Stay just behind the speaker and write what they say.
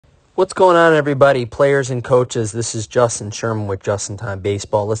What's going on, everybody? Players and coaches, this is Justin Sherman with Justin Time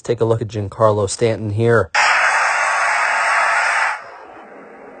Baseball. Let's take a look at Giancarlo Stanton here.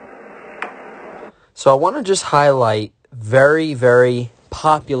 So I want to just highlight very, very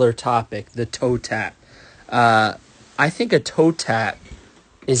popular topic, the toe tap. I think a toe tap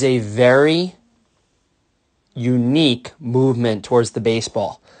is a very unique movement towards the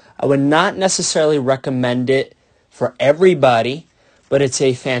baseball. I would not necessarily recommend it for everybody, but it's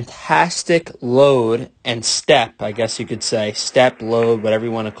a fantastic load and step, I guess you could say. Step, load, whatever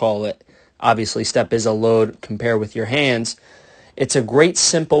you want to call it. Obviously, step is a load compared with your hands. It's a great,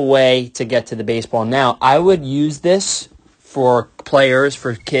 simple way to get to the baseball. Now, I would use this for players,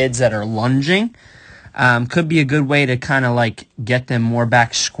 for kids that are lunging. Could be a good way to kind of like get them more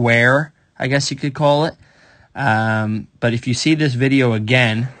back square, I guess you could call it. But if you see this video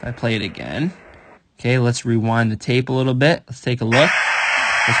again, if I play it again, okay, let's rewind the tape a little bit. Let's take a look.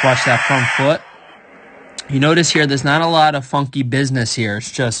 Let's watch that front foot. You notice here there's not a lot of funky business here. It's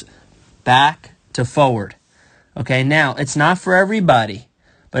just back to forward. Okay, now, it's not for everybody,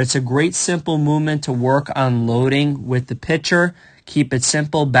 but it's a great simple movement to work on loading with the pitcher. Keep it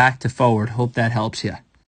simple, back to forward. Hope that helps you.